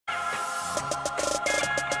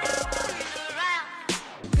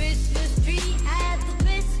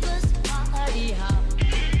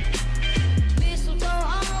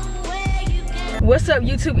What's up,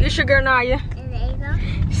 YouTube? It's your girl Naya. And Ava.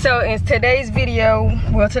 So in today's video,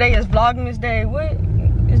 well, today is Vlogmas Day. What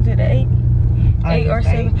is it, 8? 8 or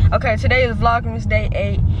 7? Okay, today is Vlogmas Day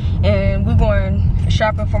 8, and we're going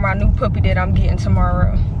shopping for my new puppy that I'm getting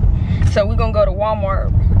tomorrow. So we're gonna go to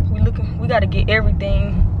Walmart. We gotta get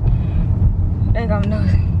everything. Ain't gonna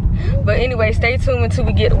know. But anyway, stay tuned until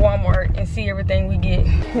we get to Walmart and see everything we get.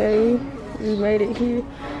 Hey, we made it here.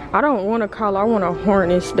 I don't want a collar, I want a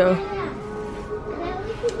harness though.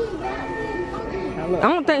 I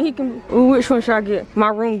don't think he can. Ooh, which one should I get? My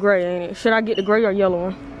room gray, ain't it? Should I get the gray or yellow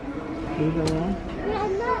one? Either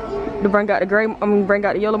one. To bring out the gray, bring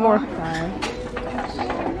out the yellow more? Fine.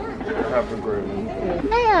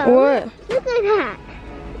 Maya, What? look at that.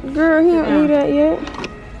 Girl, he don't need that yet.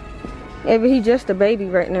 Yeah, but he just a baby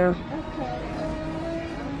right now.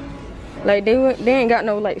 Like they ain't got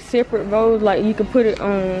no like separate bowls like you could put it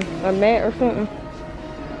on a mat or something.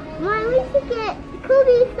 Mom, we should get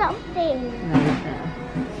Kobe something. No, you can't.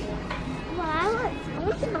 Well, I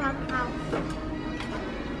want to my house.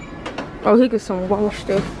 Oh, he got some wash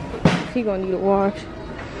stuff. He gonna need a wash.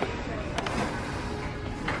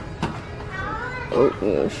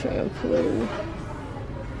 Oatmeal shampoo.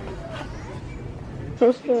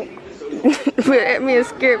 What's that? But at me, it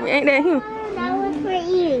scared me. Ain't that him? That was for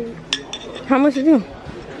eating. How much is him?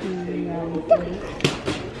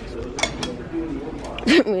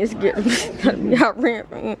 That means scared me. Y'all ran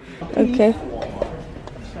from him. Okay.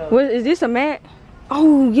 What is this, a mat?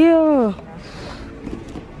 Oh yeah.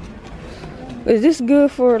 Is this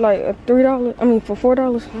good for like a $3? I mean for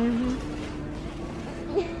 $4? I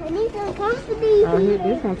need some company. Oh, here,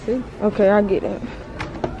 this one too. Okay, I get that.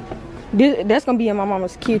 That's gonna be in my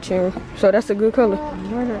mama's kitchen, so that's a good color.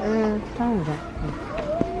 Where the tones at?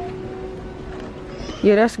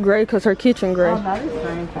 Yeah, that's gray because her kitchen gray. Oh, no, it's the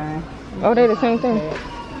same thing. Oh, they the same thing.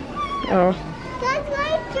 Oh, That's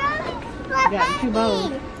my drum. You got 2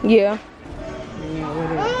 bowls. yeah.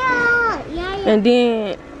 Yeah. And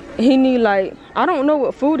then he need like, I don't know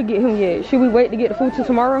what food to get him yet. Should we wait to get the food till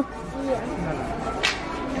tomorrow?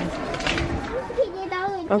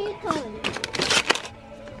 Okay.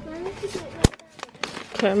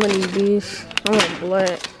 Okay, I'm gonna need these. I want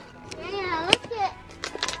black. Yeah, look at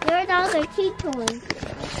your dolls are cheap toys.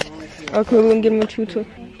 Okay, we're gonna get him a chew toy.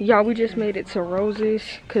 Y'all, we just made it to Rose's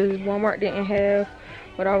because Walmart didn't have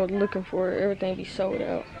what I was looking for. Everything be sold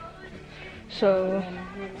out. So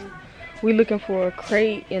we looking for a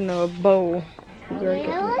crate and a bowl.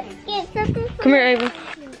 Yeah, let's get something. Come here, Ava.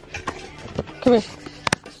 Come here.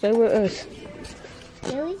 Stay with us.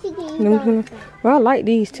 Yeah, we should get you. Well, I like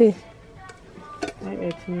these too. Like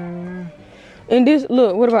 $18.99. And this,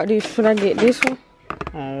 look, what about this? Should I get this one?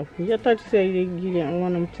 Oh, I thought you said you didn't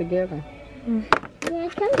want them together. Yeah, come I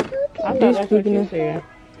thought to This that's what big you enough. said.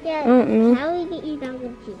 Yeah, Mm-mm. how we get you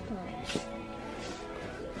dollar cheap toys?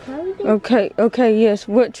 How we get Okay, yes.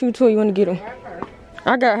 What chew toy you want to get him?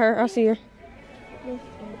 I got her. I see her.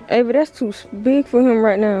 Hey, but that's too big for him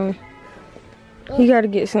right now. He got to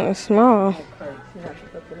get something small.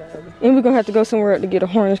 And we're going to have to go somewhere else to get a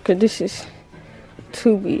harness because this is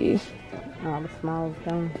too big. Oh, the small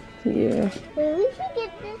thing. Yeah. Wait, we should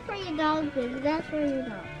get this for your dog because that's for your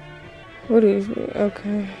dog. What is it?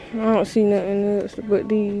 Okay. I don't see nothing else but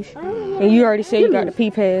these. And you already said you got the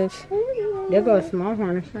pee pads. There goes a small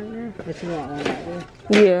harness right there. If you want one like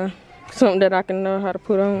this. Yeah. Something that I can know how to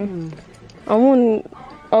put on. I want,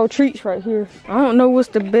 treats right here. I don't know what's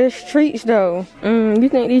the best treats though. You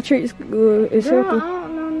think these treats good? It's Girl, I healthy?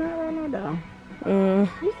 don't know nothing though.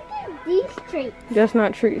 We should get these treats. That's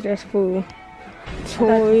not treats, that's food.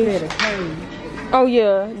 Toys. Oh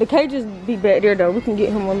yeah, the cages be back there though. We can get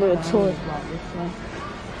him a little toy.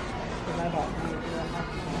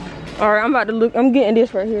 Alright, I'm about to look. I'm getting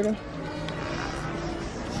this right here though.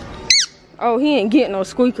 Oh, he ain't getting no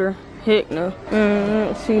squeaker. Heck no. I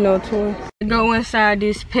don't see no toy. Go inside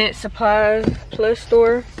this pet supplies plus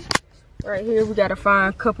store. Right here, we gotta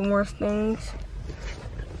find a couple more things.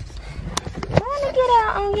 I wanna get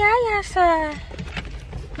out on Yaya's side.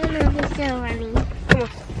 Come on, we're still running. Come on.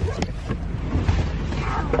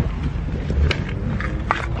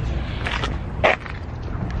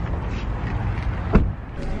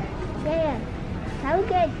 Yeah. How we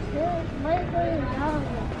get good? What is your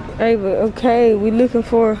dog? Ava, okay, we looking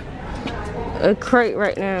for a crate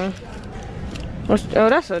right now. Oh,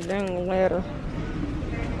 that's a dang ladder.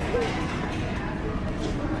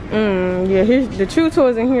 Yeah, here's the chew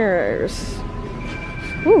toys in here.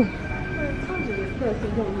 Ooh.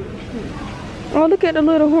 Oh, look at the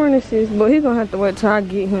little harnesses, but he's gonna have to wait till I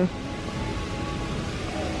get him.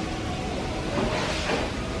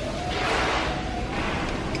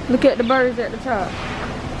 Look at the birds at the top.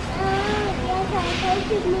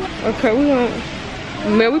 Okay, we gonna,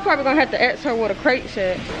 man, we probably gonna have to ask her what a crate's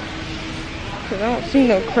at. Cause I don't see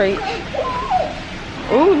no crate.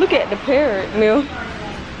 Oh, look at the parrot, Mill.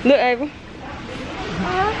 Look, Ava.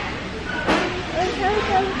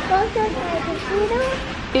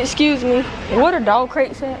 Excuse me, what are dog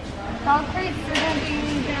crates at? Dog crates are going to be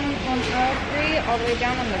down on aisle 3, all the way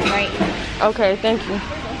down on the right. Okay, thank you.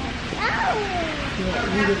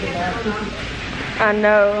 I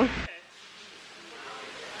know.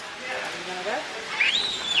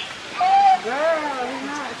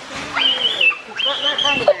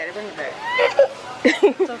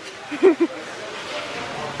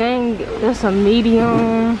 Dang, that's a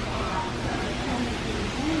medium.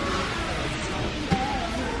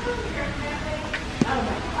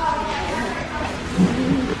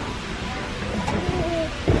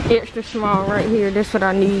 Extra small right here. That's what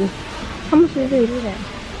I need. How much is this?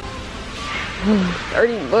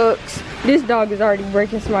 30 bucks. This dog is already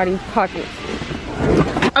breaking somebody's pockets.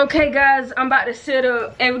 Okay, guys, I'm about to set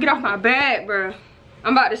up. Hey, get off my bag, bro.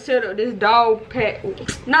 I'm about to set up this dog pad.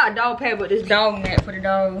 Not dog pad, but this dog mat for the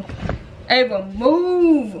dog. Ava,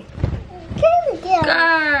 move. God.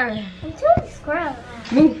 I'm trying to scrub.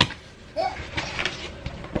 Move.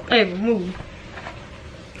 Ava, move.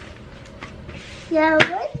 Yeah,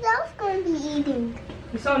 what else going to be eating?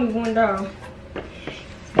 It's only one dog.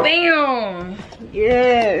 Bam.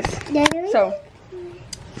 Yes. So,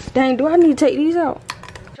 dang, do I need to take these out?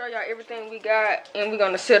 Show y'all everything we got, and we're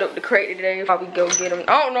gonna set up the crate today while we go get them.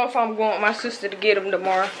 I don't know if I'm going with my sister to get them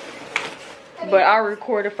tomorrow, but I'll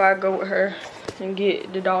record if I go with her and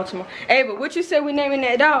get the dog tomorrow. Hey, but what you said we naming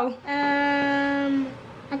that dog? I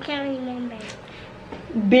can't remember.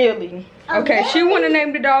 Billy. Okay, she want to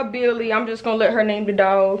name the dog Billy. I'm just gonna let her name the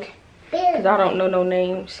dog because I don't know no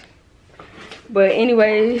names. But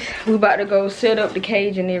anyways, we about to go set up the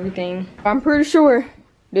cage and everything. I'm pretty sure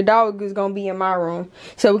the dog is gonna be in my room.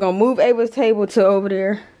 So we're gonna move Ava's table to over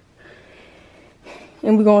there.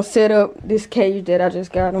 And we're gonna set up this cage that I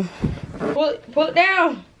just got him. Pull it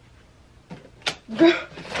down.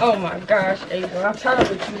 Oh my gosh, Ava. I'm trying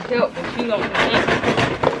to let you help, but you don't think.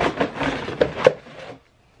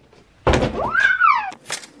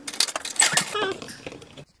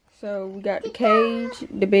 So we got the cage,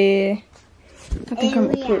 the bed. I think I'm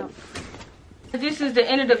gonna put. This is the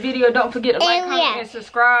end of the video. Don't forget to like, comment, and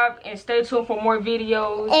subscribe, and stay tuned for more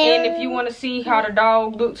videos. And if you want to see how the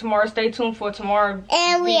dog look tomorrow, stay tuned for tomorrow's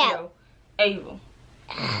video. Ava,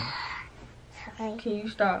 can you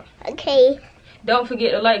stop? Okay. Don't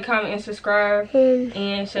forget to like, comment, and subscribe,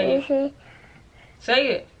 and say it. Say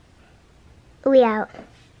it. We out.